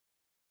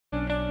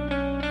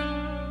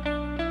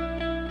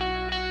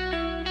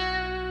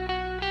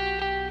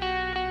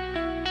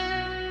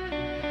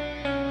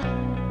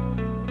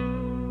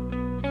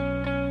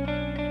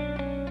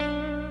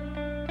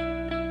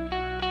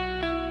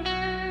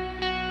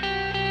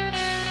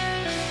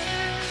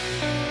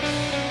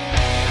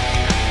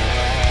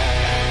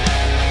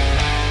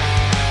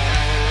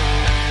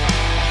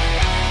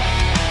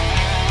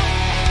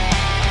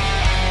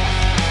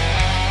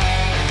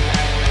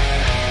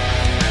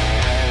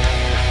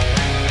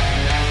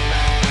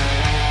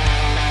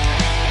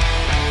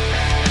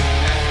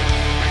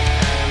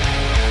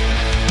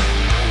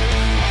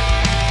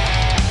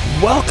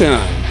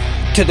Welcome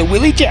to the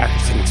Willie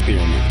Jackerson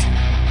Experiment.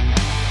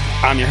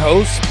 I'm your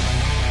host,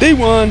 the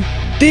one,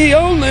 the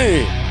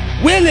only,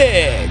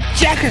 Willie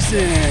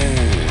Jackerson.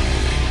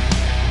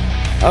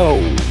 Oh,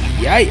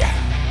 yeah.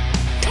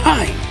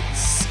 Time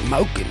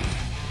smoking.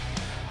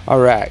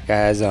 Alright,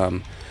 guys, I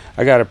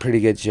got a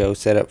pretty good show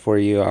set up for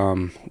you.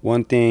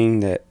 One thing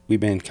that we've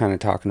been kind of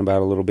talking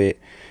about a little bit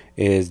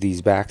is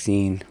these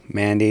vaccine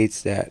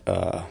mandates that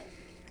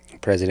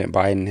President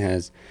Biden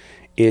has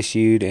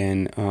issued,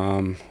 and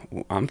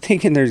I'm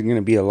thinking there's going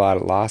to be a lot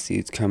of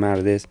lawsuits come out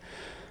of this.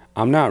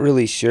 I'm not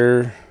really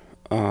sure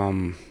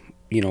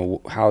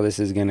how this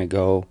is going to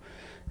go,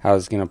 how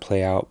it's going to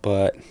play out,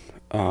 but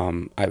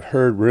I've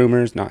heard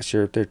rumors, not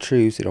sure if they're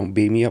true, so don't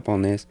beat me up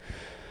on this.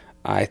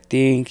 I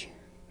think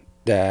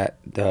that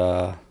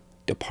the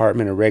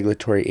Department of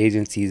Regulatory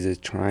Agencies is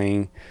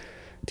trying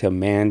to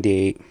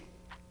mandate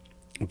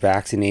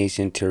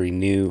vaccination to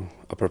renew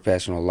a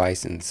professional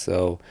license.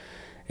 So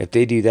if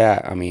they do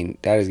that, I mean,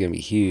 that is going to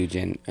be huge,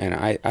 and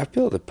I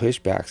feel the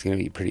pushback is going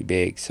to be pretty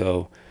big.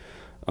 So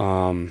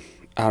I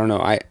don't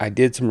know. I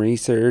did some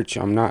research.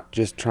 I'm not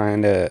just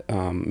trying to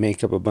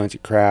make up a bunch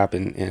of crap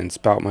and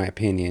spout my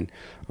opinion.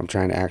 I'm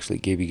trying to actually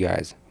give you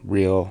guys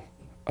real,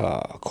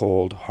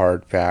 cold,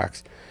 hard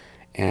facts.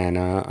 And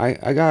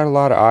I got a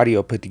lot of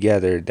audio put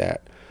together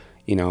that,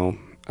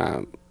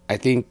 I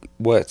think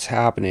what's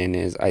happening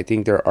is I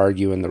think they're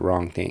arguing the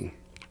wrong thing.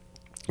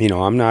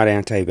 I'm not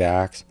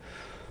anti-vax.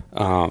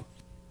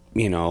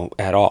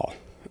 At all.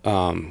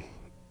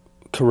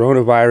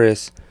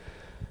 Coronavirus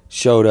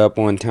showed up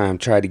one time,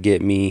 tried to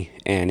get me,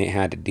 and it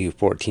had to do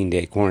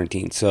 14-day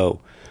quarantine. So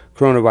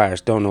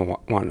coronavirus don't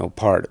want no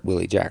part of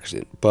Willie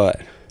Jackerson.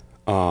 But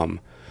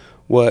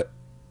what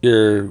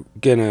you're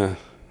gonna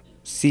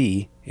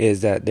see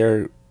is that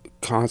they're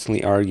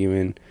constantly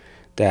arguing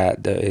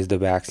that is the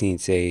vaccine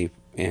safe,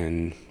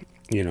 and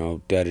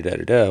Well,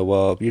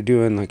 if you're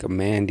doing like a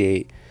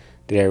mandate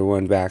that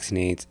everyone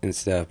vaccinates and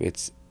stuff,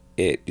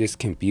 it just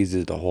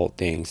confuses the whole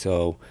thing.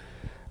 So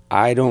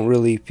I don't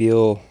really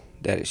feel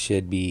that it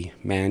should be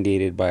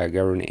mandated by a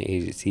government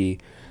agency.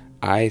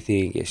 I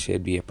think it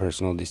should be a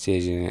personal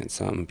decision and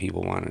something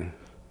people want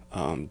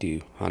to do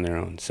on their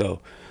own.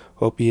 So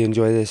hope you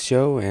enjoy this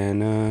show,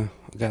 and I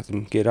got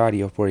some good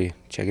audio for you.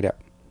 Check it out.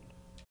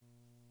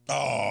 Oh,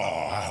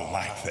 I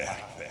like that.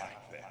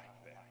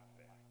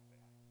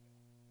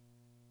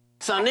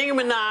 So Nicki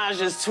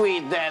Minaj's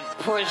tweet that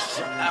pushed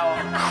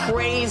a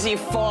crazy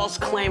false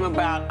claim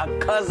about a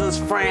cousin's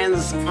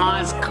friend's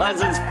aunt's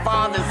cousin's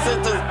father's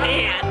sister's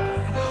aunt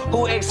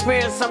who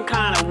experienced some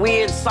kind of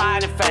weird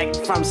side effect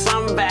from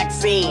some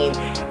vaccine.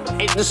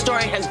 The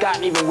story has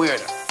gotten even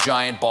weirder.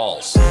 Giant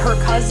balls. Her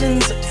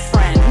cousin's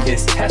friend.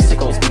 His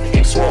testicles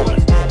became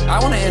swollen. I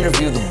want to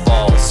interview the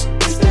balls.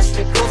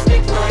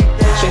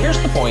 So here's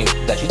the point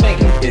that she's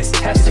making. His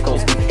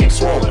testicles became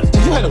swollen.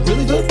 You had a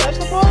really good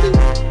bachelor party?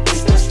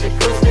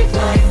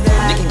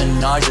 Nicki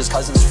Minaj's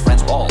cousin's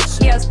friend's balls.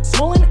 He has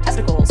swollen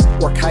testicles.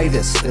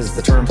 Orchitis is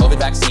the term. COVID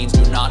vaccines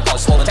do not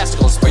cause swollen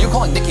testicles. Are you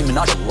calling Nicki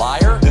Minaj a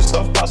liar? This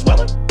stuff about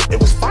swelling? It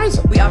was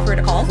Pfizer. We offered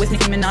a call with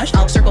Nicki Minaj.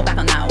 I'll circle back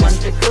on that one.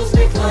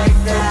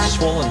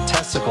 Swollen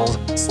testicles.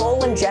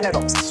 Swollen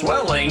genitals.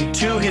 Swelling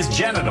to his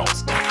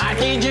genitals. I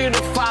need you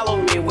to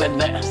follow me with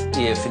this.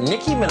 If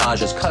Nicki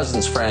Minaj's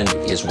cousin's friend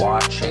is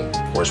watching,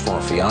 or his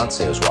former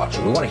fiance is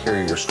watching, we want to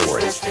hear your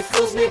story.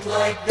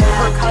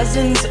 Her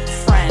cousin's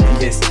friend.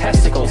 His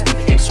testicles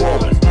became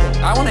swollen.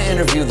 I want to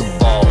interview the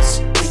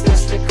balls.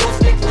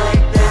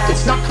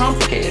 It's not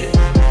complicated.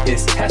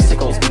 His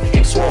testicles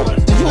became swollen.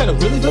 You had a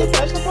really good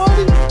bachelor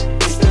party? Pray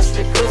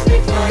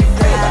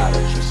about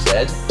it, she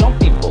said. Don't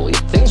be bullied.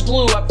 Things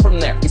blew up from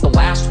there. It's the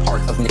last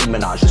part of Nicki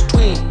Minaj's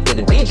tweet that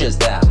enrages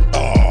them.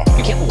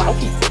 You can't allow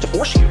people to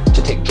force you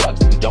to take drugs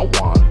that you don't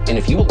want. And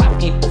if you allow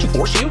people to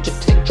force you to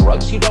take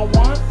drugs you don't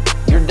want,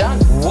 you're done.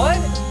 What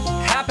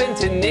happened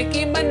to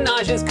Nicki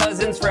Minaj's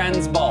cousin's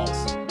friend's balls?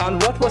 And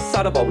what was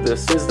sad about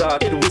this is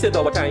that it wasted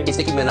our time. It's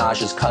Nicki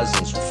Minaj's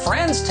cousin's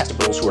friend's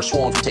testicles who are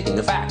swollen from taking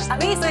the vax. At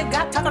least it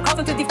got Tucker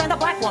Carlson to defend a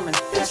black woman.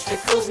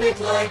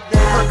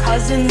 Her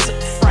cousin's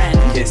friend.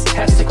 His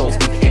testicles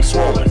became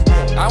swollen.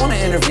 I want to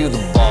interview the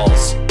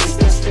balls. So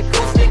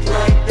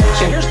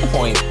here's the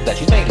point that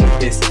she's making.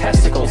 His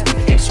testicles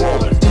became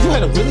swollen. You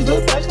had a really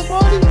good bachelor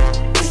party?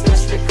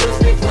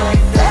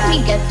 Let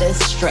me get this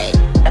straight.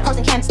 A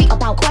person can't speak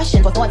about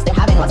questions or thoughts they're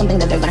having about something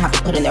that they're gonna have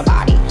to put in their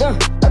body.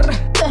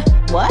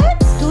 What?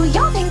 Do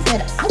y'all think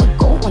that I would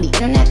go on the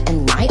internet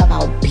and lie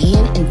about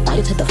being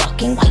invited to the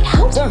fucking White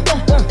House? Oh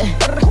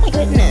my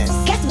goodness.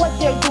 Guess what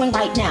they're doing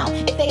right now?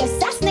 If they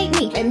assassinate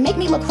me and make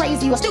me look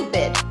crazy or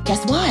stupid,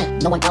 guess what?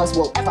 No one else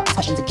will ever ask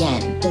questions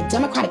again. The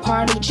Democratic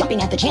Party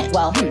jumping at the chance.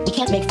 Well, we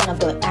can't make fun of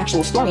the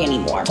actual story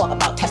anymore. Talk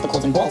about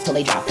testicles and balls till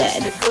they drop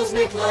dead.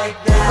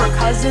 Her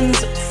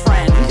cousin's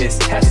friend. His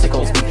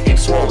testicles became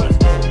swollen.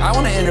 I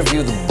want to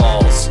interview the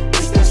balls.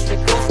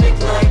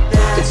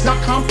 It's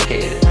not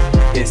complicated.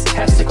 His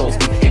testicles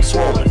became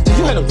swollen.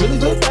 You had a really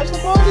good bachelor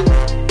party?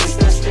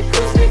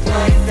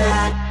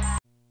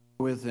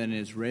 with an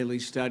Israeli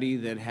study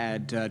that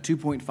had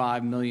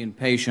 2.5 million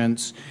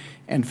patients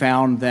and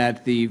found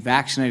that the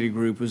vaccinated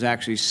group was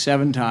actually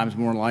 7 times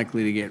more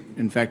likely to get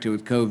infected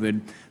with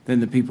COVID than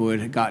the people who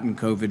had gotten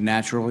COVID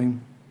naturally?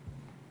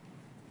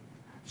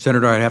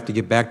 Senator, I'd have to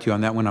get back to you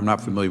on that one. I'm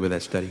not familiar with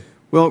that study.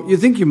 Well, you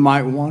think you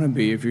might want to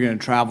be if you're going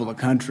to travel the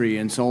country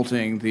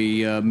insulting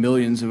the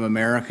millions of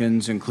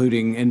Americans,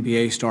 including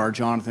NBA star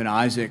Jonathan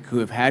Isaac, who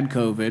have had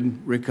COVID,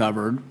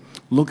 recovered,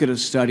 look at a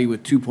study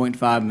with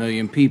 2.5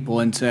 million people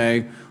and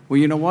say, well,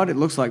 you know what? It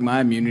looks like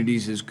my immunity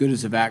is as good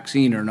as a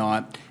vaccine or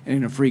not. And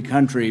in a free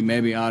country,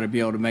 maybe I ought to be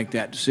able to make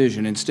that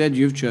decision. Instead,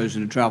 you've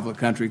chosen to travel the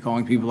country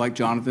calling people like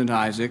Jonathan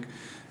Isaac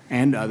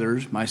and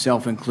others,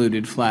 myself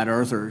included, flat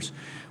earthers.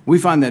 We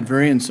find that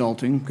very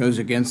insulting, goes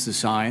against the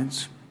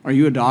science. Are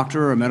you a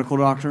doctor or a medical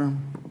doctor?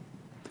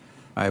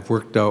 I've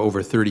worked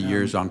over 30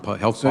 years on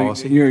health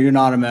policy. You're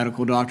not a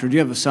medical doctor. Do you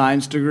have a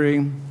science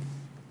degree?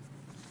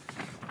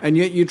 And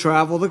yet you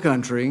travel the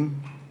country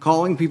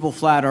calling people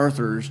flat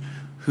earthers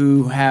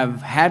who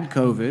have had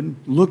COVID,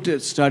 looked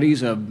at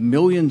studies of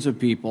millions of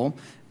people,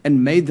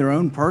 and made their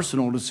own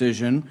personal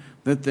decision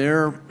that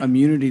their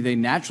immunity they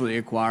naturally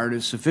acquired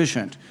is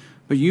sufficient.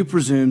 But you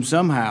presume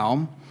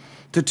somehow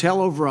to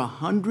tell over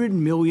 100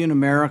 million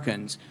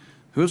Americans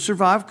who have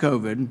survived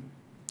COVID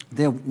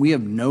that we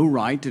have no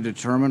right to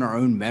determine our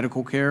own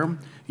medical care.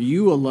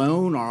 You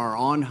alone are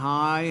on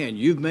high, and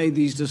you've made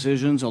these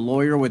decisions, a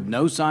lawyer with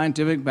no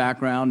scientific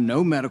background,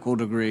 no medical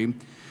degree.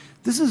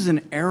 This is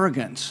an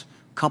arrogance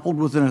coupled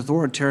with an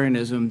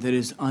authoritarianism that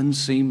is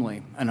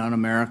unseemly and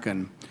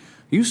un-American.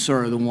 You,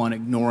 sir, are the one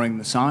ignoring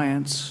the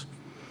science.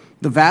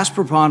 The vast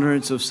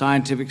preponderance of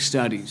scientific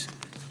studies,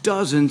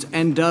 dozens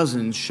and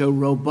dozens, show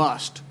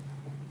robust,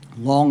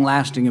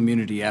 long-lasting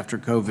immunity after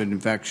COVID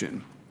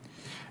infection.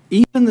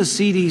 Even the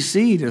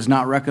CDC does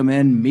not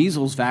recommend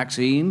measles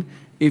vaccine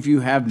if you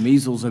have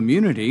measles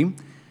immunity.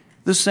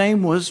 The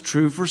same was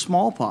true for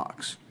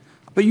smallpox.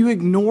 But you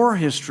ignore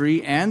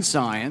history and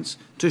science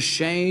to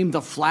shame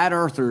the flat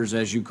earthers,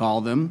 as you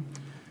call them.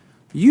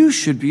 You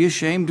should be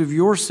ashamed of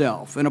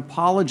yourself and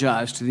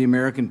apologize to the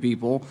American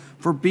people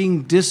for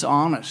being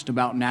dishonest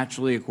about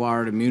naturally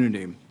acquired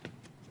immunity.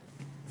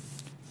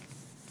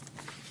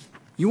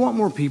 You want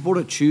more people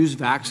to choose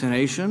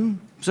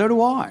vaccination? So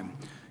do I.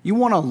 You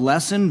want to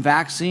lessen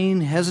vaccine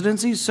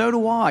hesitancy? So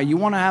do I. You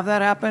want to have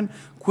that happen?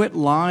 Quit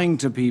lying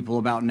to people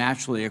about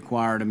naturally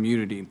acquired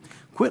immunity.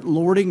 Quit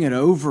lording it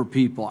over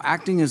people,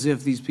 acting as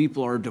if these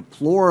people are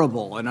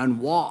deplorable and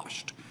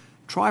unwashed.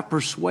 Try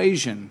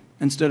persuasion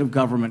instead of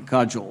government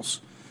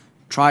cudgels.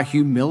 Try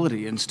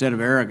humility instead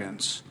of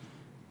arrogance.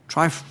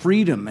 Try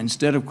freedom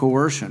instead of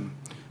coercion.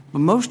 But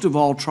most of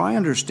all, try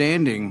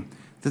understanding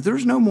that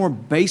there's no more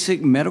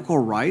basic medical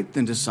right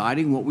than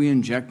deciding what we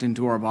inject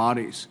into our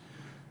bodies.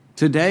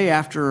 Today,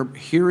 after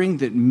hearing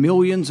that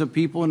millions of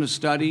people in a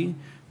study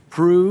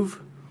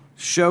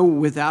show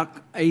without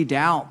a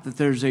doubt that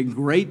there's a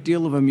great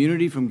deal of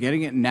immunity from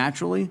getting it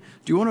naturally,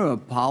 do you want to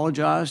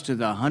apologize to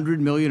the 100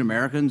 million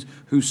Americans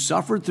who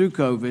suffered through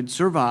COVID,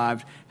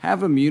 survived,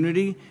 have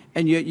immunity,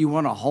 and yet you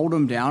want to hold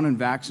them down and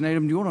vaccinate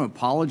them? Do you want to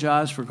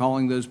apologize for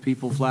calling those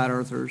people flat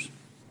earthers?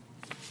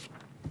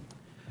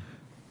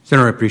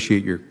 Senator, I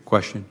appreciate your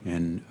question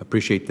and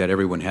appreciate that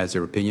everyone has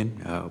their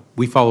opinion.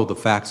 We follow the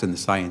facts and the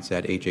science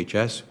at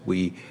HHS.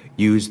 We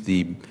use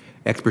the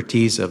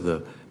expertise of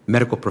the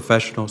medical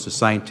professionals, the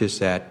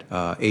scientists at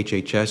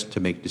HHS to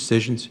make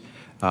decisions.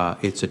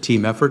 It's a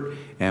team effort,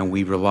 and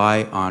we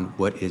rely on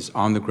what is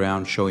on the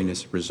ground showing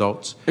us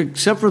results.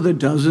 Except for the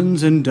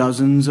dozens and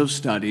dozens of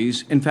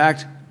studies. In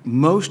fact,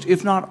 most,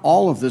 if not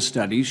all of the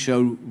studies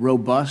show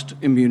robust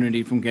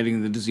immunity from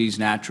getting the disease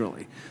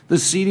naturally. The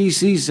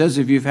CDC says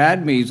if you've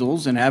had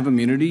measles and have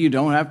immunity, you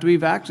don't have to be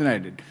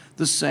vaccinated.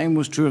 The same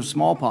was true of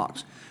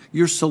smallpox.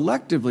 You're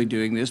selectively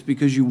doing this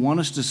because you want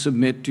us to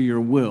submit to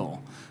your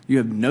will. You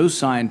have no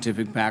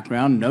scientific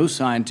background, no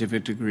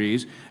scientific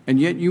degrees, and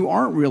yet you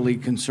aren't really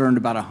concerned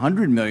about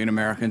 100 million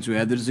Americans who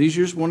had the disease.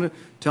 You just want to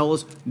tell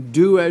us,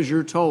 do as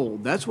you're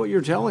told. That's what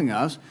you're telling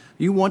us.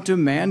 You want to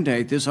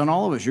mandate this on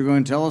all of us. You're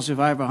going to tell us if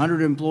I have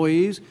 100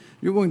 employees,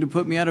 you're going to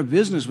put me out of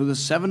business with a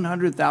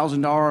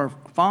 $700,000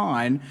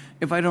 fine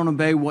if I don't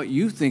obey what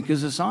you think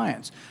is a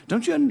science.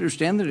 Don't you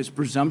understand that it's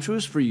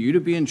presumptuous for you to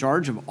be in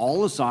charge of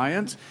all the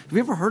science? Have you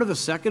ever heard of a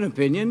second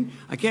opinion?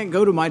 I can't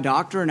go to my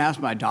doctor and ask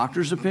my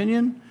doctor's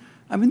opinion.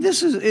 I mean,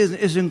 this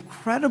is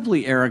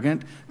incredibly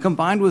arrogant,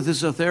 combined with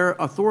this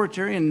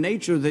authoritarian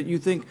nature that you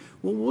think,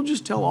 well, we'll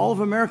just tell all of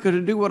America to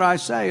do what I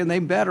say, and they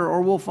better,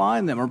 or we'll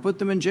fine them, or put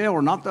them in jail,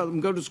 or not let them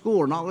go to school,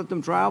 or not let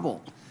them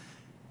travel.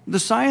 The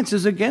science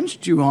is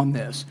against you on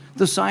this.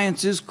 The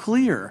science is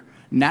clear.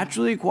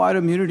 Naturally acquired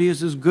immunity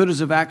is as good as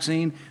a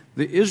vaccine.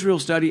 The Israel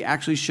study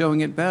actually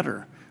showing it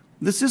better.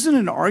 This isn't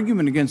an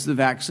argument against the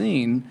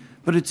vaccine,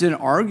 but it's an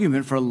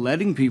argument for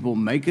letting people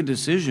make a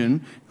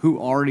decision who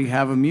already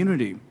have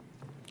immunity.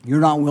 You're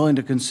not willing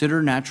to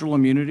consider natural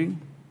immunity?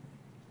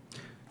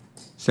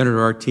 Senator,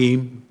 our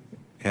team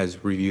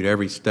has reviewed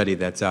every study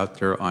that's out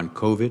there on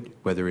COVID,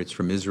 whether it's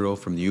from Israel,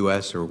 from the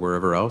U.S., or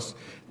wherever else.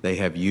 They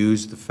have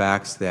used the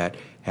facts that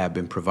have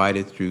been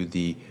provided through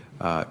the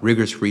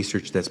rigorous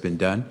research that's been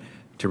done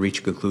to reach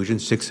a conclusion.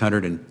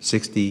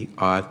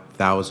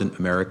 660,000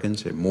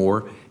 Americans and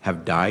more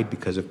have died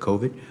because of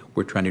COVID.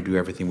 We're trying to do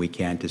everything we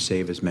can to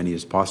save as many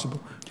as possible.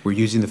 We're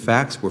using the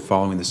facts, we're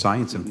following the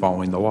science, and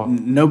following the law.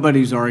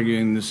 Nobody's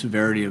arguing the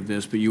severity of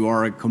this, but you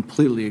are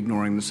completely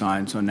ignoring the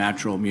science on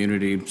natural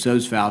immunity.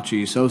 So's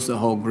Fauci, so's the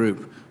whole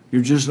group.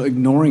 You're just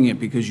ignoring it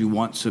because you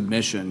want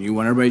submission. You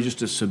want everybody just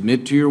to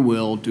submit to your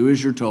will, do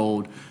as you're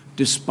told,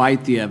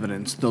 despite the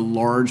evidence, the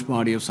large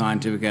body of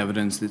scientific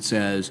evidence that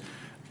says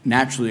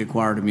naturally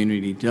acquired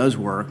immunity does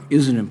work,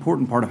 is an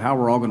important part of how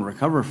we're all going to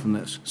recover from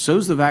this.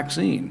 So's the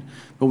vaccine.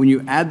 But when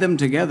you add them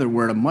together,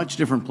 we're at a much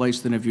different place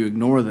than if you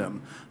ignore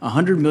them.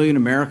 100 million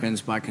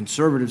Americans, by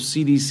conservative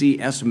CDC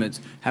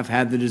estimates, have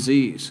had the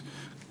disease.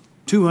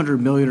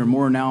 200 million or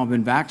more now have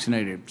been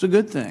vaccinated. It's a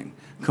good thing.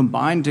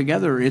 Combined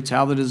together, it's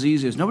how the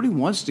disease is. Nobody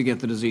wants to get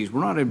the disease.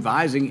 We're not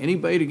advising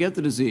anybody to get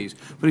the disease.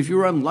 But if you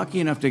were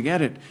unlucky enough to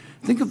get it,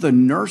 think of the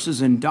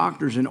nurses and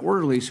doctors and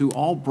orderlies who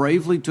all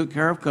bravely took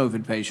care of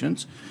COVID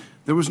patients.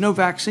 There was no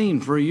vaccine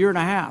for a year and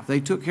a half.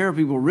 They took care of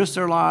people, risked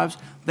their lives.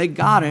 They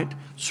got it,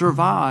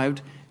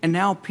 survived. And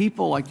now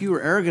people like you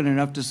are arrogant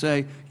enough to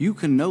say, you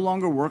can no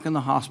longer work in the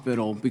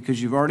hospital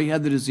because you've already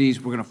had the disease.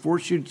 We're going to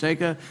force you to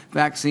take a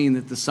vaccine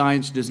that the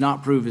science does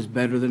not prove is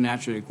better than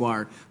naturally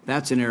acquired.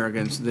 That's an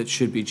arrogance that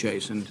should be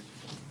chastened.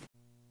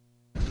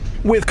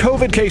 With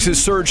COVID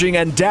cases surging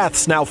and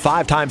deaths now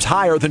 5 times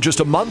higher than just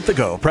a month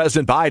ago,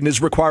 President Biden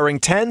is requiring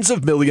tens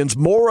of millions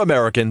more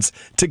Americans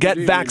to get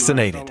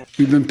vaccinated.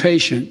 We've been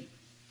patient,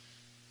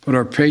 but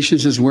our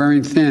patience is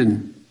wearing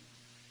thin.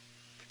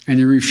 And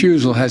your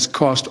refusal has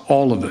cost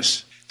all of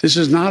us. This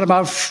is not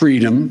about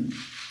freedom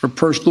or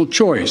personal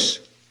choice.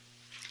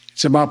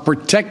 It's about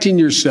protecting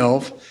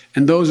yourself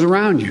and those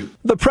around you.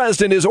 The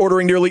president is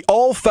ordering nearly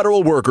all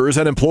federal workers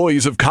and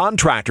employees of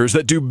contractors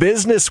that do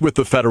business with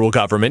the federal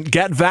government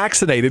get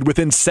vaccinated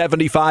within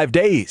 75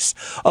 days,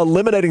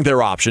 eliminating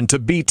their option to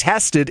be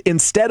tested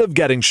instead of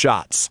getting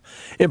shots.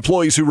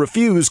 Employees who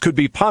refuse could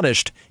be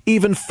punished,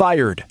 even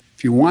fired.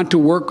 If you want to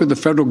work with the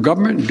federal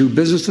government and do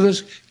business with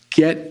us,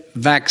 get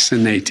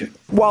vaccinated.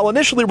 While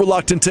initially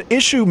reluctant to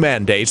issue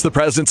mandates, the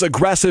president's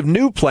aggressive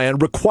new plan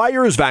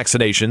requires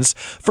vaccinations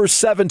for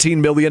 17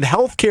 million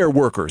healthcare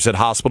workers at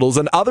hospitals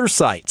and other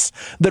sites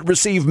that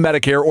receive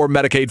Medicare or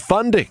Medicaid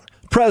funding.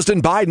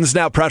 President Biden's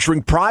now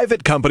pressuring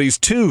private companies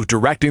too,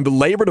 directing the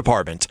Labor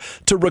Department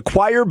to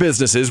require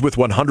businesses with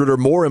 100 or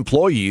more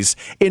employees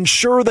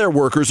ensure their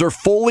workers are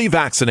fully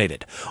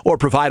vaccinated or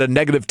provide a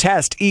negative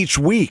test each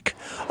week,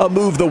 a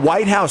move the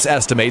White House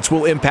estimates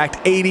will impact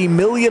 80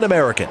 million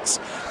Americans.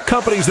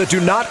 Companies that do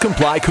not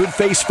comply could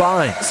face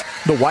fines,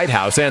 the White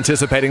House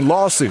anticipating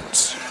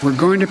lawsuits. We're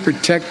going to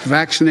protect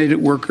vaccinated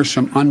workers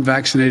from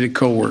unvaccinated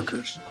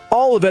co-workers.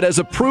 All of it as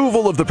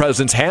approval of the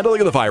president's handling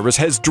of the virus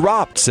has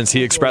dropped since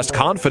he expressed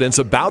confidence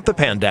about the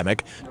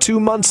pandemic 2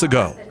 months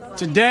ago.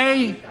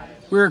 Today,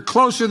 we're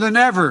closer than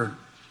ever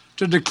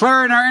to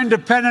declaring our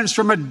independence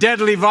from a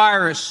deadly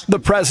virus. The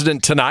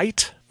president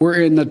tonight.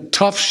 We're in the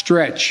tough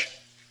stretch,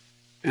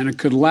 and it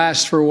could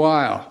last for a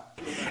while.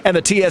 And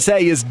the TSA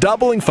is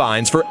doubling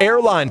fines for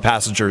airline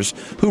passengers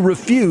who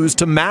refuse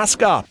to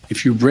mask up.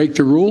 If you break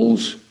the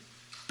rules,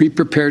 be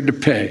prepared to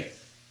pay.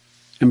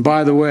 And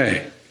by the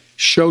way,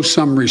 show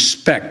some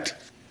respect.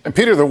 And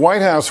Peter, the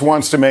White House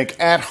wants to make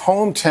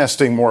at-home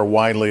testing more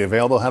widely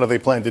available. How do they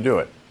plan to do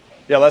it?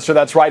 Yeah, Lester,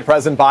 that's right.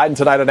 President Biden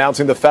tonight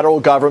announcing the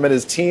federal government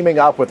is teaming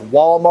up with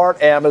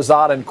Walmart,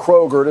 Amazon, and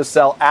Kroger to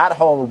sell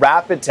at-home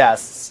rapid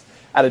tests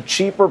at a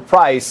cheaper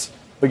price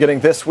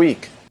beginning this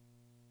week.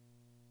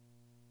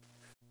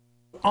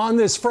 On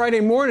this Friday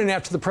morning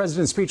after the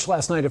president's speech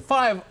last night at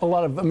 5, a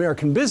lot of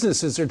American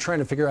businesses are trying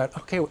to figure out,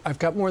 okay, I've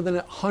got more than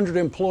 100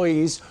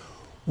 employees.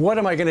 What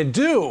am I going to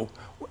do?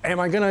 Am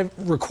I going to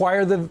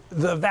require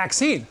the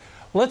vaccine?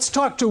 Let's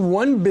talk to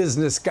one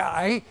business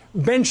guy.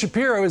 Ben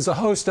Shapiro is the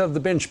host of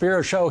The Ben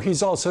Shapiro Show.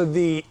 He's also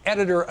the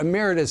editor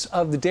emeritus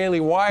of the Daily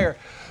Wire.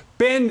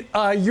 Ben,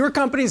 your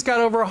company's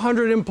got over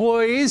 100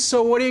 employees,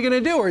 so what are you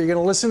going to do? Are you going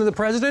to listen to the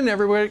president?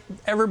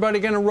 Everybody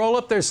going to roll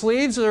up their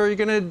sleeves, or are you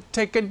going to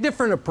take a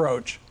different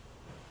approach?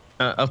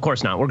 Of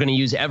course not. We're going to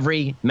use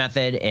every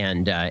method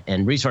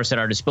and resource at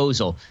our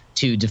disposal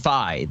to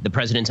defy the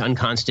president's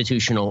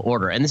unconstitutional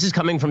order. And this is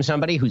coming from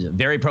somebody who's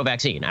very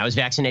pro-vaccine. I was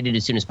vaccinated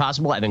as soon as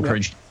possible. I've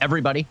encouraged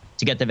everybody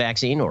to get the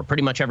vaccine, or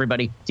pretty much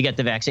everybody to get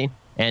the vaccine.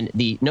 And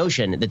the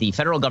notion that the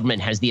federal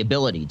government has the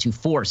ability to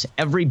force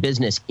every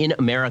business in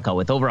America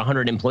with over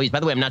 100 employees. By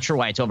the way, I'm not sure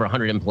why it's over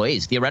 100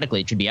 employees. Theoretically,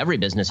 it should be every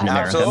business in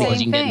America because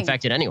you can get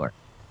infected anywhere.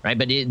 Right.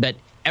 But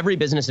every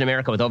business in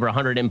America with over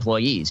 100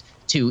 employees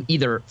to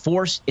either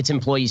force its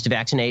employees to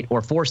vaccinate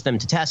or force them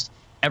to test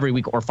every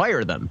week or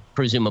fire them,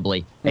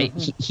 presumably.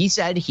 He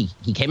said he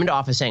came into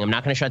office saying, I'm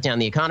not going to shut down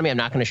the economy. I'm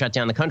not going to shut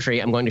down the country.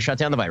 I'm going to shut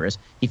down the virus.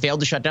 He failed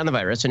to shut down the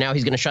virus. So now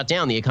he's going to shut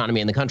down the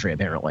economy and the country,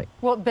 apparently.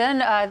 Well,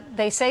 Ben,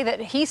 they say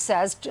that he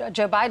says,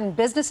 Joe Biden,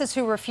 businesses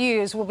who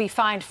refuse will be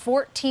fined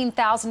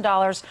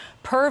 $14,000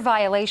 per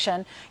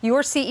violation.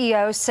 Your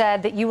CEO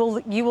said that you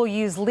will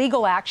use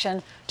legal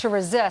action to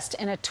resist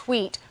in a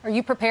tweet. Are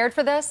you prepared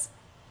for this?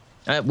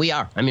 We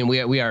are. I mean,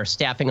 we are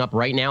staffing up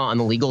right now on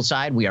the legal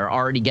side. We are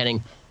already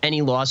getting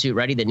any lawsuit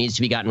ready that needs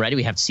to be gotten ready.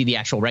 We have to see the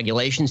actual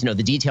regulations, know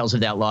the details of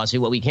that lawsuit.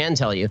 What we can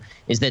tell you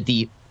is that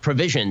the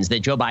provisions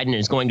that Joe Biden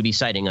is going to be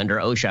citing under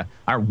OSHA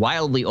are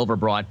wildly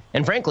overbroad.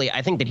 And frankly,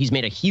 I think that he's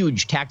made a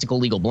huge tactical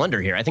legal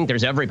blunder here. I think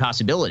there's every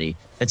possibility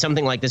that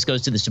something like this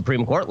goes to the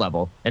Supreme Court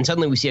level, and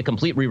suddenly we see a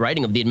complete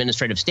rewriting of the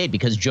administrative state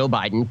because Joe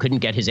Biden couldn't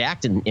get his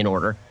act in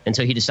order, and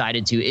so he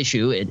decided to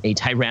issue a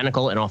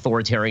tyrannical and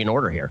authoritarian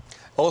order here.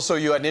 Also,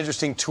 you had an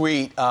interesting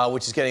tweet,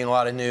 which is getting a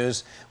lot of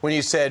news, when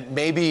you said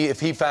maybe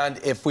if we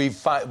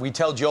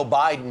tell Joe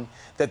Biden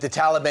that the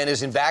Taliban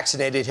isn't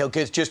vaccinated, he'll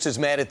get just as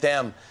mad at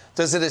them.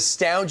 Does it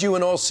astound you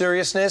in all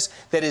seriousness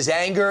that his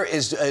anger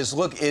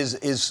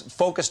is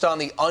focused on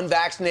the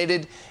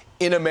unvaccinated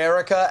in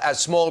America, as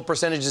small a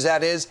percentage as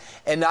that is,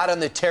 and not on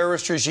the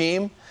terrorist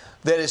regime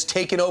that has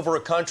taken over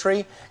a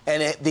country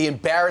and the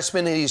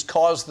embarrassment that he's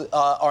caused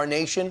our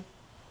nation?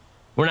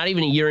 We're not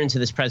even a year into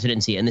this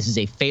presidency, and this is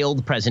a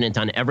failed president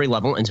on every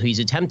level, and so he's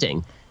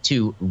attempting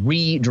to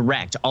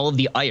redirect all of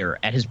the ire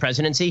at his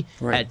presidency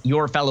at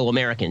your fellow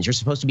Americans. You're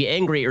supposed to be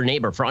angry at your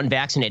neighbor for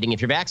unvaccinating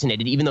if you're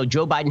vaccinated, even though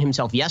Joe Biden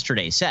himself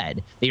yesterday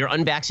said that your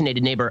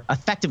unvaccinated neighbor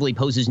effectively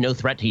poses no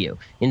threat to you.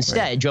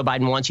 Instead, Joe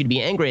Biden wants you to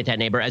be angry at that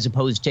neighbor as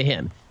opposed to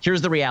him.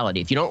 Here's the reality.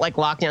 If you don't like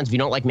lockdowns, if you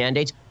don't like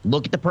mandates,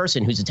 look at the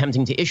person who's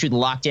attempting to issue the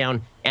lockdown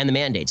and the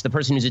mandates, the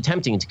person who's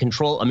attempting to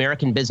control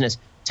American business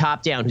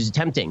top down, who's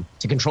attempting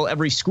to control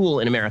every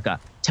school in America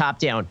top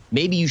down.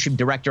 Maybe you should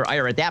direct your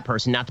ire at that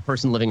person, not the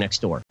person living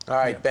next door. All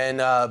right, Ben,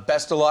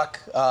 best of luck.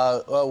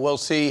 We'll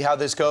see how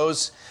this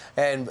goes.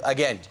 And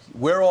again,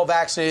 we're all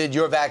vaccinated,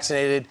 you're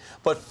vaccinated,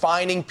 but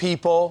fining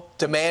people,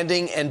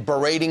 demanding and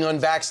berating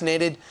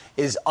unvaccinated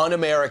is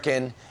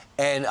un-American,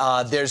 and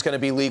there's going to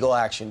be legal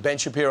action. Ben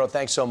Shapiro,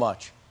 thanks so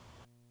much.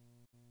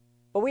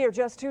 Well, we are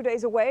just 2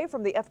 days away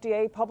from the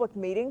FDA public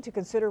meeting to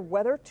consider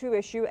whether to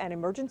issue an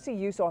emergency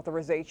use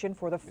authorization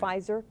for the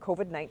Pfizer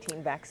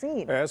COVID-19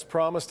 vaccine. As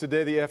promised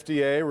today, the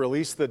FDA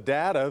released the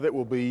data that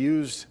will be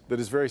used that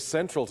is very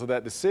central to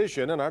that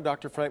decision. And our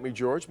Dr. Frank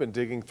McGeorge has been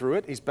digging through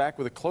it. He's back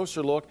with a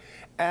closer look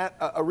at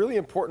a really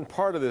important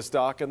part of this,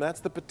 Doc, and that's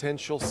the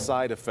potential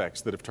side effects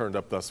that have turned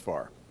up thus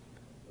far.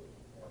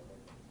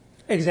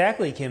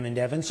 Exactly, Kim and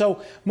Devin.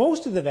 So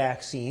most of the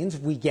vaccines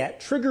we get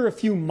trigger a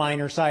few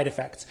minor side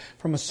effects,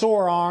 from a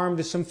sore arm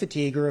to some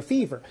fatigue or a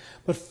fever.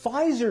 But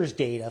Pfizer's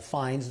data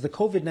finds the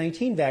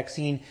COVID-19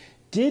 vaccine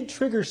did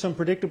trigger some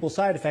predictable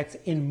side effects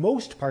in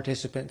most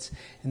participants,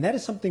 and that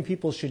is something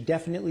people should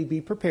definitely be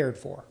prepared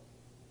for.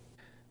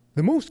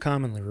 The most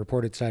commonly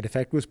reported side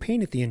effect was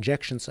pain at the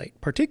injection site,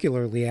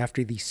 particularly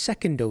after the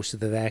second dose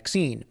of the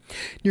vaccine.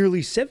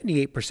 Nearly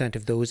 78%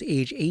 of those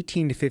aged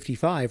 18 to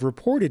 55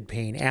 reported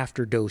pain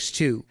after dose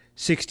 2.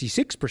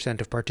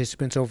 66% of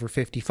participants over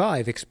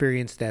 55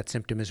 experienced that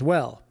symptom as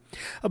well.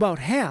 About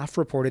half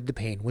reported the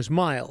pain was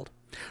mild.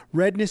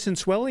 Redness and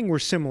swelling were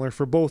similar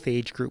for both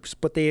age groups,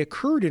 but they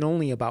occurred in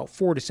only about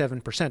 4 to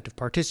 7% of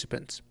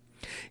participants.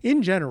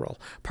 In general,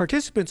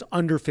 participants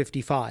under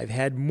 55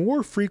 had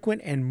more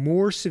frequent and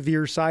more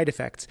severe side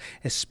effects,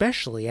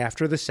 especially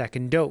after the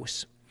second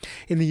dose.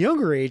 In the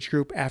younger age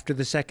group after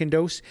the second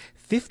dose,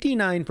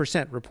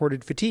 59%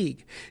 reported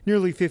fatigue,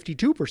 nearly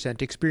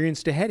 52%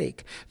 experienced a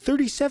headache,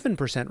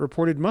 37%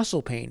 reported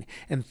muscle pain,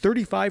 and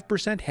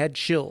 35% had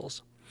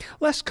chills.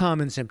 Less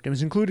common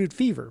symptoms included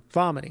fever,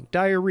 vomiting,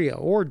 diarrhea,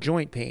 or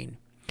joint pain.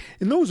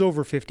 In those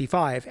over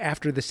 55,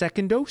 after the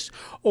second dose,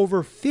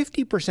 over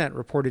 50%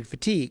 reported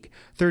fatigue,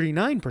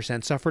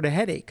 39% suffered a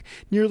headache,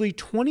 nearly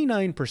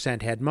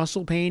 29% had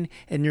muscle pain,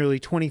 and nearly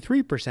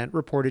 23%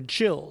 reported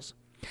chills.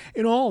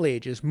 In all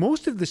ages,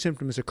 most of the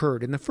symptoms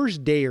occurred in the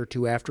first day or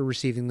two after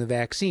receiving the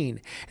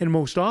vaccine, and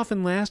most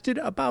often lasted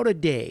about a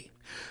day.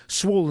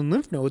 Swollen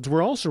lymph nodes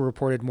were also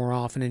reported more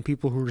often in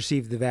people who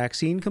received the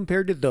vaccine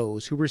compared to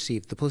those who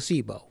received the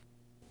placebo.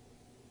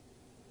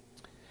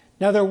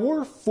 Now, there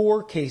were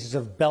 4 cases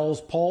of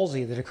Bell's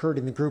palsy that occurred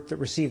in the group that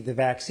received the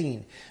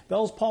vaccine.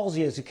 Bell's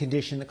palsy is a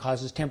condition that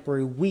causes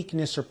temporary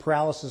weakness or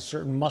paralysis of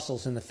certain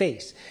muscles in the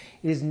face.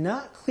 It is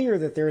not clear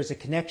that there is a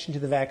connection to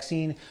the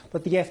vaccine,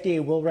 but the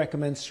FDA will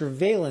recommend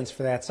surveillance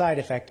for that side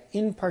effect,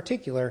 in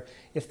particular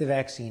if the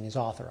vaccine is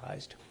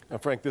authorized. Now,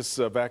 Frank, this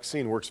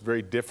vaccine works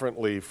very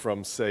differently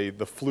from, say,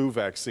 the flu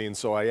vaccine,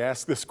 so I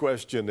ask this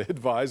question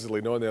advisedly,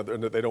 knowing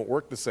that they don't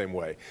work the same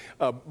way.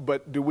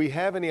 But do we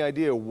have any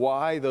idea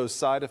why those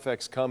side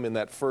effects come in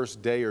that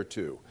first day or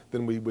two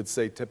than we would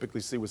typically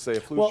see with, say,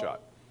 a flu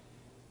shot?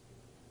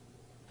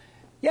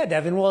 Yeah,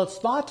 Devin. Well, it's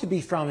thought to be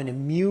from an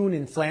immune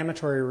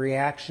inflammatory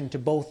reaction to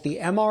both the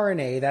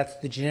mRNA, that's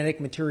the genetic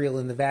material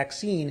in the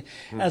vaccine,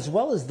 as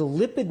well as the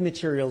lipid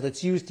material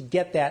that's used to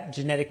get that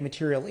genetic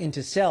material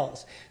into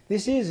cells.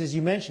 This is, as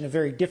you mentioned, a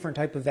very different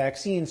type of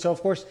vaccine. So,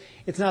 of course,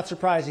 it's not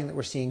surprising that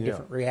we're seeing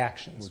different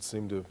reactions. Would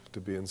seem to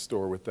be in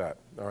store with that.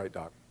 All right,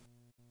 Doc.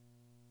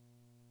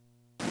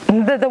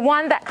 The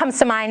one that comes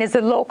to mind is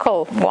the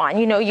local one.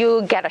 You know,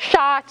 you get a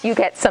shot, you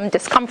get some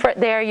discomfort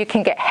there, you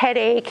can get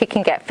headache, you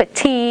can get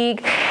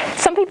fatigue.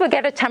 Some people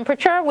get a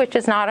temperature, which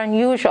is not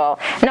unusual.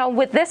 Now,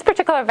 with this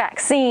particular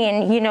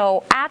vaccine, you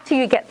know, after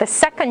you get the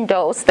second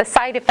dose, the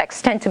side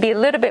effects tend to be a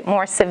little bit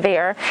more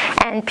severe,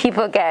 and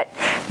people get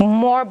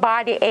more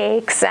body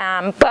aches.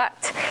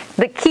 But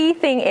the key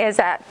thing is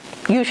that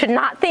you should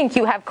not think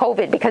you have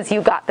COVID because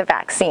you got the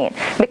vaccine,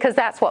 because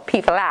that's what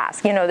people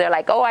ask. You know, they're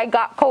like, oh, I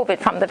got COVID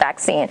from the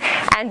vaccine.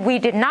 And we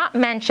did not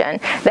mention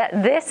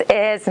that this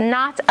is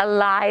not a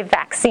live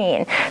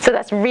vaccine. So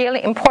that's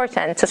really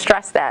important to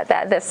stress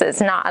that this is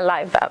not a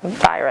live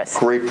virus.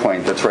 Great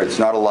point. That's right. It's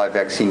not a live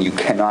vaccine. You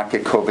cannot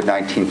get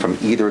COVID-19 from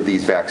either of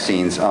these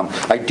vaccines.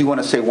 I do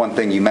want to say one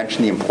thing. You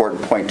mentioned the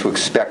important point to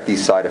expect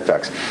these side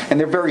effects. And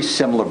they're very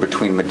similar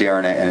between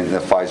Moderna and the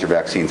Pfizer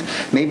vaccines.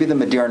 Maybe the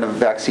Moderna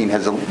vaccine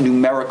has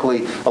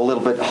numerically a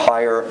little bit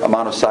higher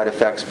amount of side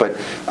effects, but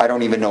I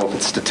don't even know if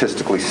it's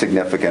statistically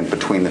significant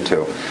between the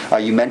two.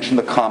 You mentioned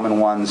the common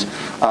ones.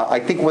 I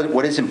think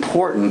what is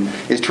important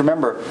is to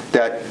remember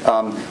that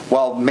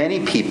while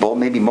many people,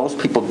 maybe most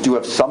people, do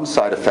have some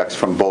side effects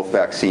from both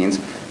vaccines,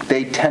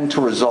 they tend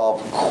to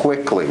resolve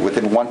quickly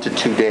within 1 to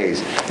 2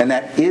 days. And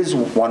that is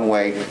one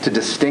way to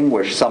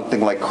distinguish something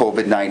like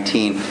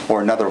COVID-19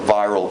 or another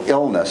viral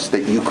illness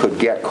that you could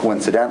get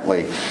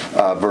coincidentally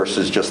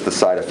versus just the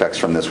side effects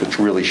from this, which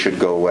really should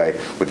go away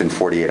within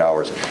 48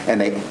 hours.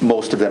 And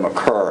most of them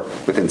occur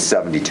within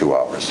 72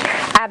 hours.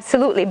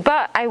 Absolutely.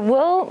 But I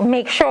will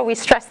make sure we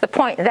stress the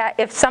point that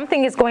if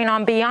something is going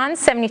on beyond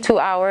 72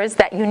 hours,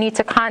 that you need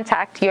to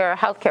contact your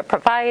healthcare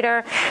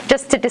provider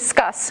just to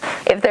discuss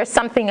if there's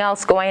something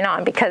else going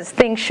on, because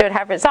things should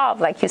have resolved,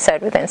 like you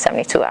said, within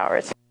 72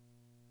 hours.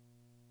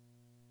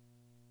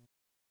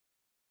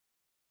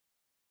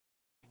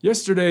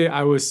 Yesterday,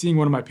 I was seeing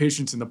one of my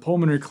patients in the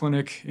pulmonary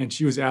clinic, and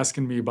she was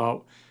asking me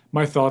about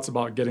my thoughts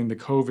about getting the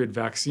COVID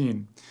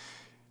vaccine.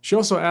 She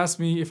also asked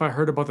me if I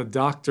heard about the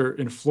doctor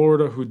in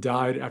Florida who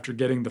died after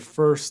getting the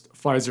first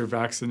Pfizer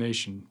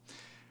vaccination.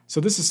 So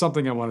this is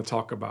something I want to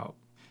talk about.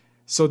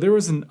 So there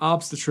was an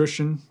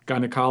obstetrician,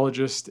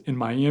 gynecologist in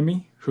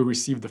Miami who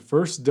received the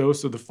first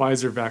dose of the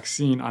Pfizer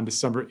vaccine on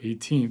December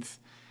 18th.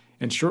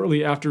 And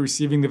shortly after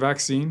receiving the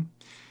vaccine,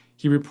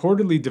 he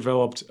reportedly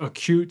developed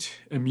acute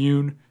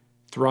immune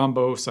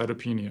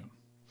thrombocytopenia.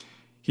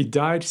 He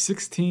died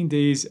 16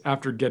 days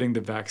after getting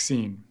the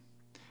vaccine.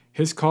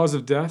 His cause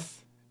of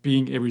death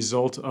being a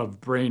result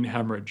of brain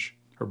hemorrhage,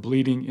 or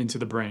bleeding into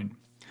the brain.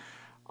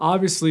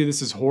 Obviously,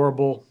 this is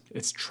horrible,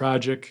 it's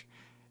tragic,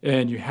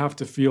 and you have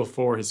to feel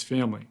for his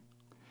family.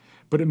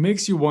 But it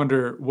makes you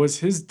wonder, was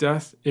his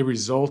death a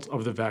result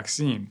of the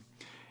vaccine?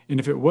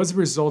 And if it was a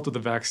result of the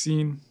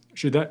vaccine,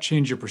 should that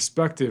change your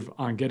perspective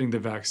on getting the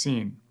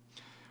vaccine?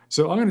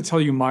 So I'm going to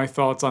tell you my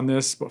thoughts on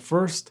this, but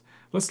first,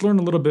 let's learn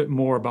a little bit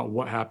more about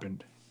what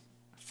happened.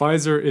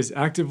 Pfizer is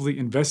actively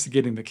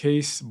investigating the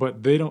case,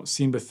 but they don't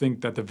seem to think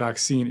that the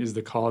vaccine is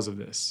the cause of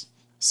this.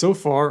 So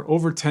far,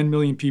 over 10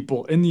 million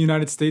people in the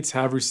United States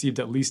have received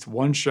at least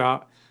one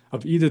shot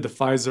of either the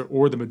Pfizer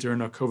or the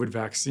Moderna COVID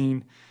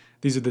vaccine.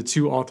 These are the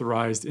two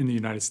authorized in the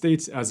United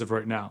States as of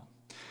right now.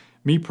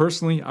 Me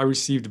personally, I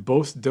received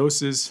both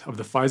doses of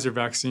the Pfizer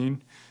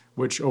vaccine,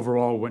 which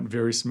overall went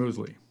very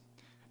smoothly.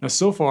 Now,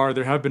 so far,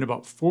 there have been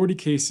about 40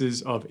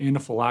 cases of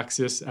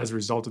anaphylaxis as a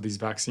result of these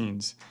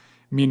vaccines,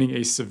 meaning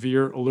a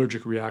severe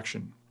allergic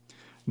reaction,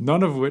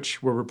 none of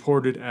which were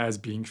reported as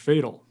being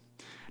fatal.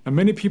 Now,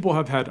 many people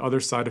have had other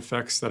side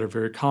effects that are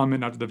very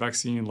common after the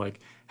vaccine, like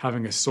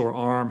having a sore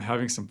arm,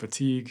 having some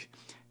fatigue,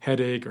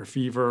 headache, or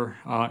fever,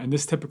 and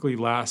this typically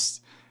lasts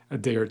a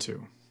day or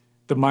two.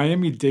 The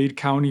Miami-Dade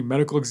County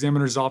Medical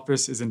Examiner's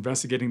Office is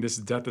investigating this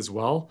death as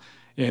well,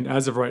 and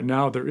as of right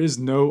now, there is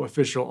no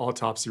official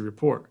autopsy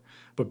report.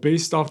 But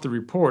based off the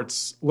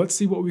reports, let's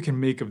see what we can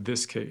make of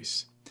this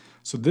case.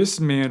 So this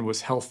man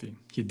was healthy.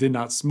 He did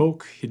not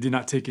smoke, he did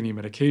not take any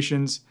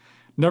medications,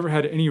 never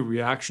had any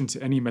reaction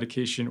to any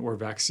medication or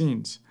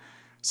vaccines.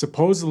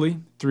 Supposedly,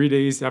 3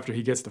 days after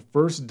he gets the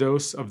first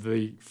dose of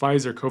the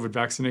Pfizer COVID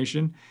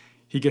vaccination,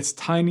 he gets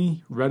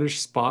tiny reddish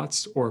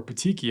spots or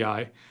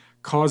petechiae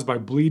caused by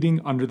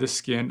bleeding under the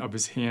skin of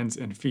his hands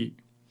and feet.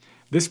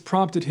 This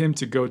prompted him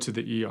to go to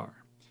the ER.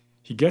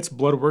 He gets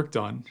blood work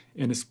done,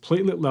 and his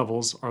platelet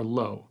levels are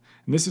low,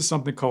 and this is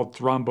something called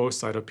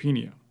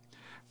thrombocytopenia.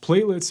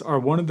 Platelets are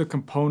one of the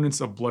components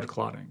of blood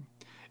clotting.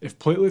 If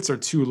platelets are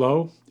too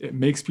low, it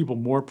makes people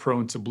more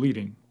prone to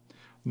bleeding.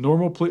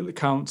 Normal platelet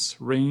counts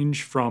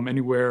range from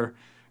anywhere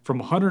from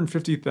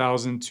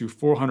 150,000 to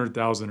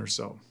 400,000 or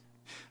so.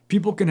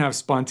 People can have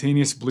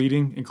spontaneous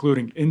bleeding,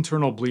 including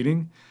internal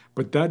bleeding,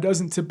 but that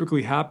doesn't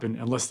typically happen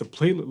unless the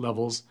platelet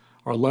levels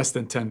are less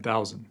than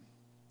 10,000.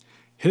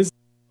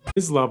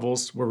 His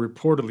levels were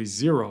reportedly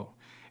 0,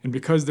 and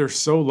because they're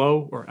so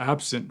low or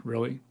absent,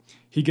 really,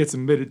 he gets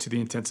admitted to the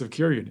intensive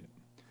care unit.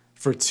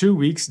 For 2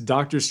 weeks,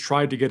 doctors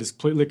tried to get his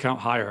platelet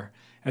count higher,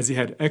 as he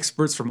had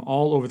experts from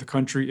all over the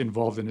country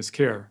involved in his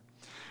care.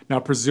 Now,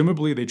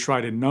 presumably, they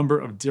tried a number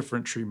of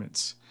different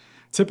treatments.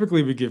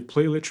 Typically, we give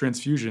platelet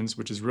transfusions,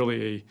 which is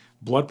really a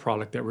blood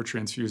product that we're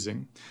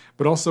transfusing,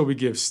 but also we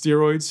give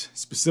steroids,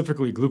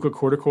 specifically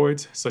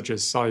glucocorticoids, such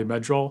as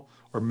Solumedrol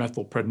or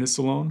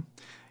methylprednisolone.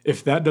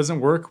 If that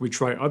doesn't work, we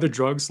try other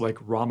drugs like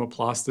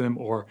Romoplastim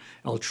or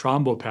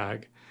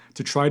Eltrombopag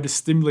to try to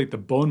stimulate the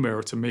bone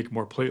marrow to make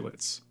more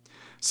platelets.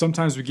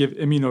 Sometimes we give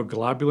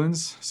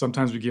immunoglobulins,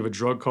 sometimes we give a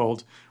drug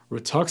called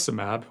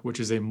rituximab, which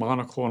is a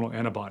monoclonal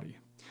antibody.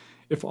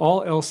 If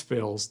all else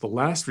fails, the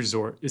last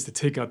resort is to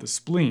take out the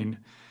spleen,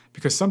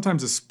 because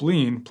sometimes the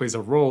spleen plays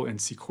a role in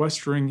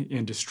sequestering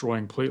and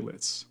destroying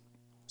platelets.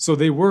 So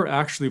they were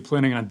actually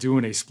planning on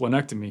doing a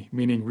splenectomy,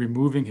 meaning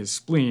removing his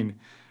spleen,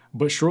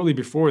 but shortly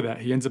before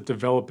that, he ends up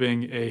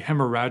developing a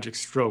hemorrhagic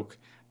stroke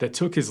that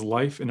took his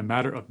life in a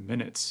matter of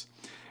minutes.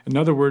 In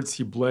other words,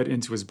 he bled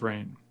into his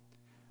brain.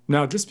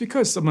 Now, just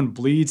because someone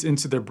bleeds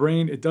into their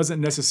brain, it doesn't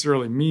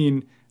necessarily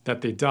mean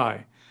that they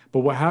die. But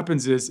what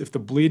happens is, if the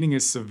bleeding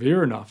is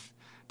severe enough,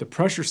 the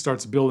pressure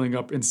starts building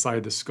up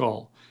inside the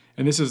skull.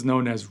 And this is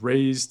known as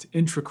raised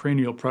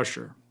intracranial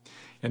pressure.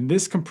 And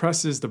this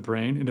compresses the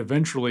brain, and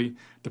eventually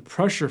the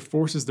pressure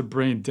forces the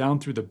brain down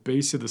through the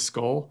base of the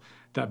skull,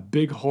 that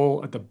big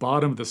hole at the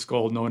bottom of the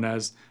skull known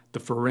as the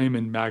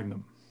foramen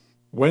magnum.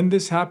 When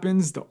this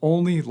happens, the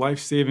only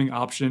life-saving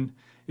option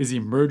is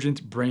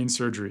emergent brain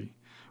surgery,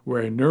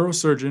 where a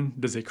neurosurgeon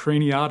does a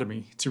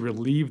craniotomy to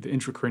relieve the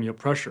intracranial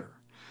pressure.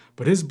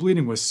 But his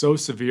bleeding was so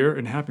severe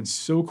and happened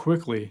so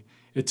quickly,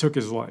 it took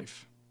his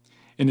life.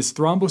 And his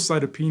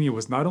thrombocytopenia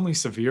was not only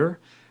severe,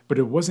 but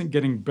it wasn't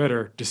getting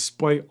better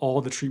despite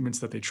all the treatments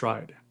that they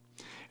tried.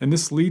 And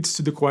this leads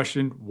to the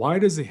question, why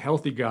does a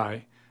healthy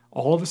guy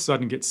all of a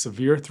sudden get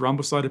severe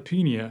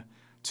thrombocytopenia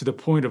to the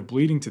point of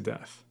bleeding to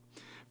death?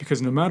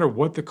 Because no matter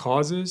what the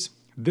cause is,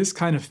 this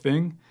kind of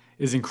thing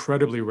is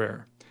incredibly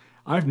rare.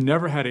 I've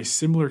never had a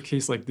similar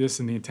case like this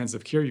in the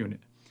intensive care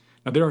unit.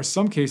 Now, there are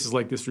some cases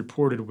like this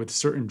reported with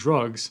certain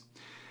drugs.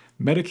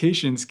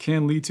 Medications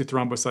can lead to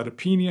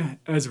thrombocytopenia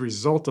as a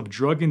result of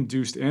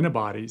drug-induced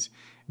antibodies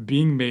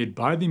being made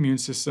by the immune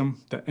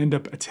system that end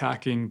up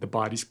attacking the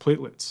body's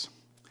platelets.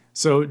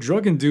 So,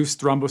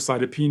 drug-induced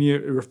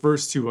thrombocytopenia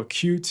refers to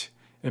acute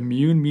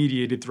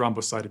immune-mediated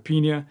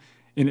thrombocytopenia,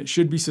 and it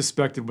should be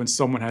suspected when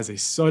someone has a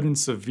sudden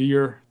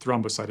severe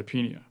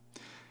thrombocytopenia.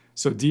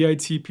 So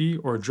DITP,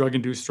 or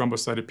drug-induced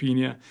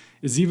thrombocytopenia,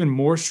 is even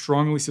more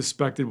strongly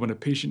suspected when a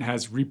patient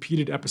has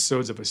repeated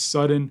episodes of a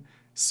sudden,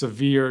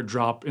 severe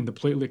drop in the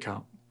platelet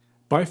count.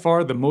 By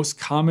far, the most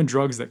common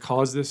drugs that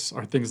cause this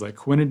are things like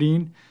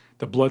quinidine,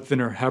 the blood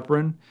thinner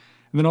heparin,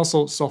 and then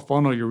also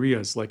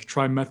sulfonylureas like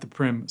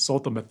trimethoprim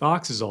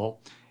sulfamethoxazole,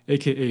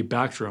 aka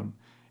Bactrim.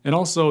 And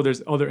also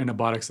there's other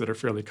antibiotics that are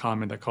fairly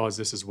common that cause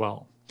this as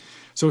well.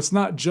 So it's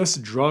not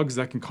just drugs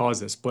that can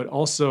cause this, but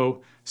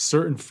also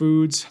certain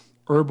foods,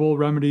 herbal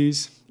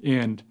remedies,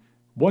 and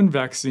one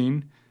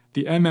vaccine,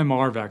 the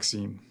MMR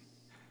vaccine.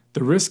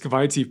 The risk of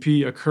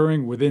ITP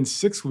occurring within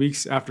 6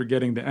 weeks after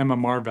getting the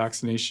MMR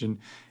vaccination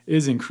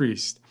is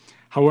increased.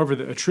 However,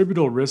 the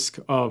attributable risk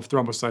of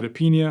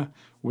thrombocytopenia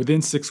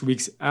within 6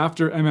 weeks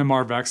after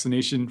MMR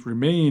vaccination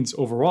remains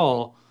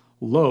overall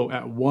low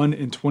at 1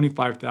 in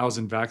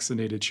 25,000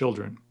 vaccinated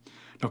children.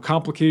 Now,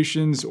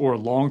 complications or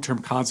long-term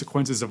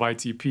consequences of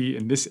ITP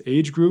in this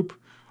age group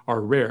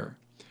are rare.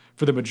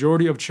 For the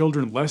majority of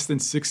children less than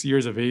 6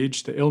 years of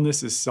age, the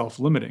illness is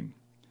self-limiting.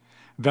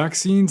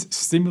 Vaccines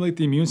stimulate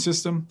the immune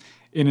system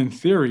and in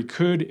theory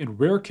could, in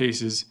rare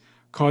cases,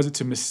 cause it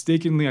to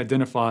mistakenly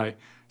identify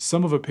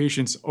some of a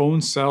patient's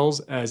own cells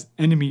as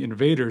enemy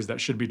invaders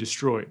that should be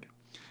destroyed.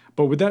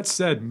 But with that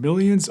said,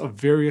 millions of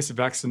various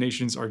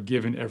vaccinations are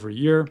given every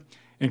year,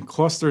 and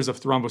clusters of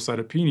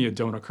thrombocytopenia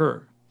don't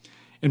occur.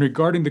 And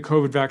regarding the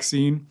COVID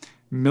vaccine,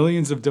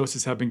 millions of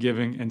doses have been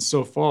given, and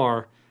so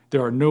far,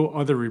 there are no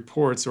other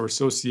reports or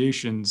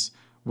associations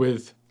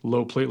with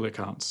low platelet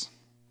counts.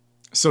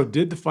 So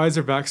did the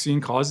Pfizer vaccine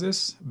cause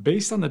this?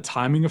 Based on the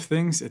timing of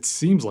things, it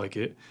seems like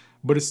it,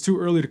 but it's too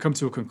early to come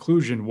to a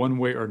conclusion one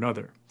way or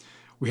another.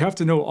 We have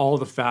to know all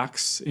the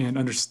facts and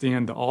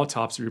understand the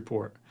autopsy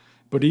report,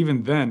 but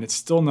even then, it's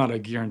still not a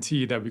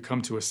guarantee that we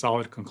come to a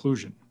solid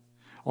conclusion.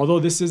 Although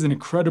this is an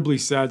incredibly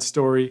sad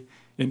story,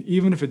 and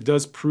even if it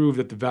does prove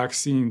that the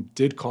vaccine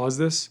did cause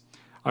this,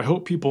 I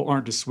hope people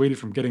aren't dissuaded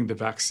from getting the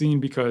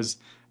vaccine because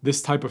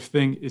this type of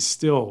thing is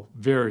still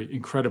very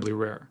incredibly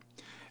rare.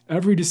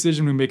 Every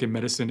decision we make in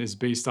medicine is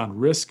based on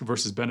risk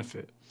versus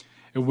benefit.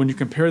 And when you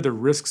compare the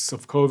risks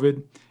of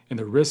COVID and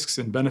the risks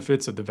and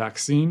benefits of the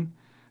vaccine,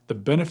 the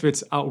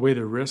benefits outweigh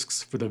the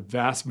risks for the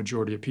vast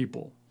majority of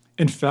people.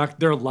 In fact,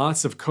 there are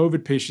lots of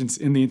COVID patients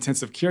in the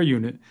intensive care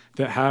unit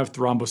that have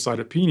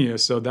thrombocytopenia,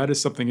 so that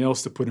is something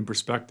else to put in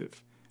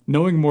perspective.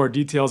 Knowing more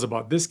details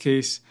about this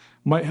case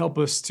might help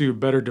us to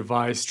better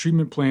devise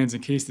treatment plans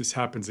in case this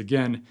happens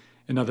again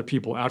in other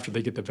people after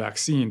they get the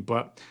vaccine,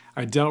 but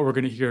I doubt we're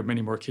going to hear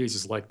many more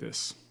cases like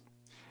this.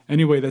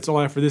 Anyway, that's all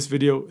I have for this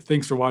video.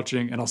 Thanks for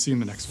watching, and I'll see you in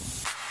the next one.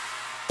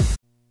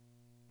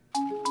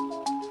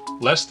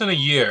 Less than a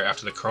year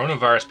after the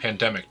coronavirus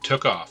pandemic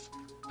took off,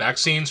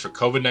 vaccines for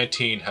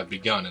COVID-19 have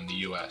begun in the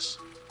U.S.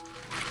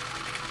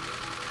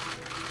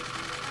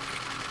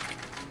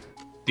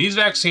 These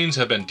vaccines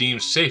have been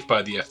deemed safe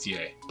by the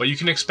FDA, but you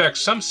can expect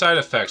some side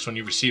effects when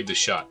you receive the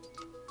shot.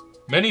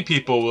 Many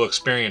people will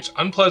experience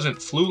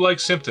unpleasant flu-like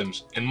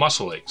symptoms and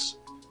muscle aches.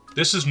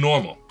 This is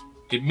normal.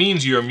 It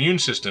means your immune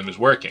system is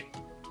working.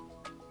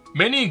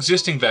 Many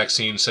existing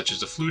vaccines, such as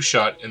the flu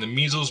shot and the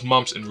measles,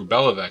 mumps, and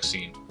rubella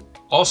vaccine,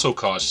 also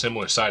cause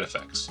similar side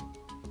effects.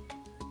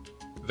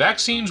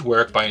 Vaccines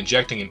work by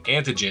injecting an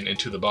antigen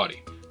into the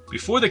body.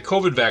 Before the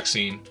COVID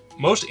vaccine,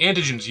 most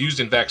antigens used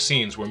in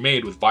vaccines were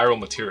made with viral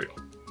material.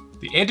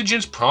 The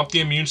antigens prompt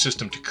the immune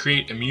system to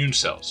create immune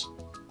cells.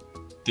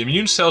 The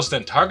immune cells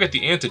then target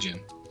the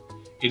antigen.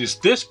 It is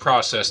this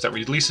process that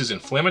releases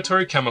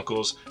inflammatory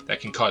chemicals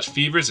that can cause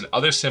fevers and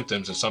other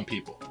symptoms in some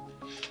people.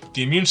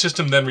 The immune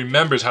system then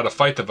remembers how to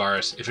fight the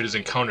virus if it is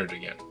encountered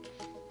again.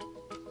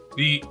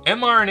 The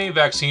mRNA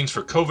vaccines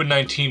for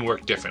COVID-19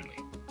 work differently.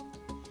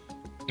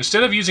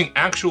 Instead of using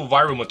actual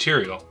viral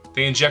material,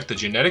 they inject the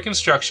genetic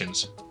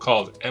instructions,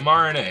 called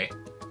mRNA,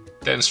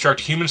 that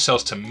instruct human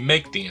cells to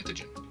make the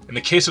antigen. In the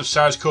case of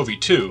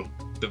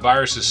SARS-CoV-2, the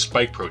virus's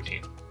spike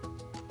protein.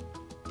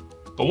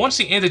 But once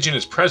the antigen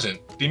is present,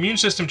 the immune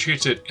system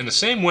treats it in the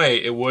same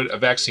way it would a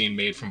vaccine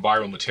made from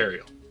viral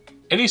material.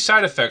 Any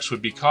side effects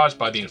would be caused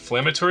by the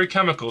inflammatory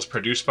chemicals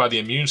produced by the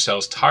immune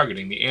cells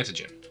targeting the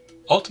antigen.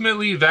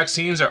 Ultimately,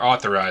 vaccines are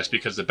authorized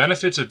because the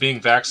benefits of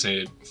being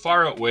vaccinated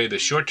far outweigh the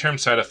short-term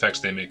side effects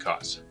they may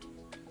cause.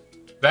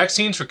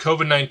 Vaccines for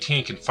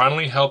COVID-19 can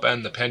finally help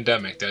end the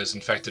pandemic that has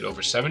infected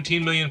over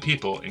 17 million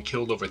people and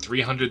killed over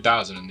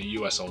 300,000 in the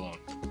US alone.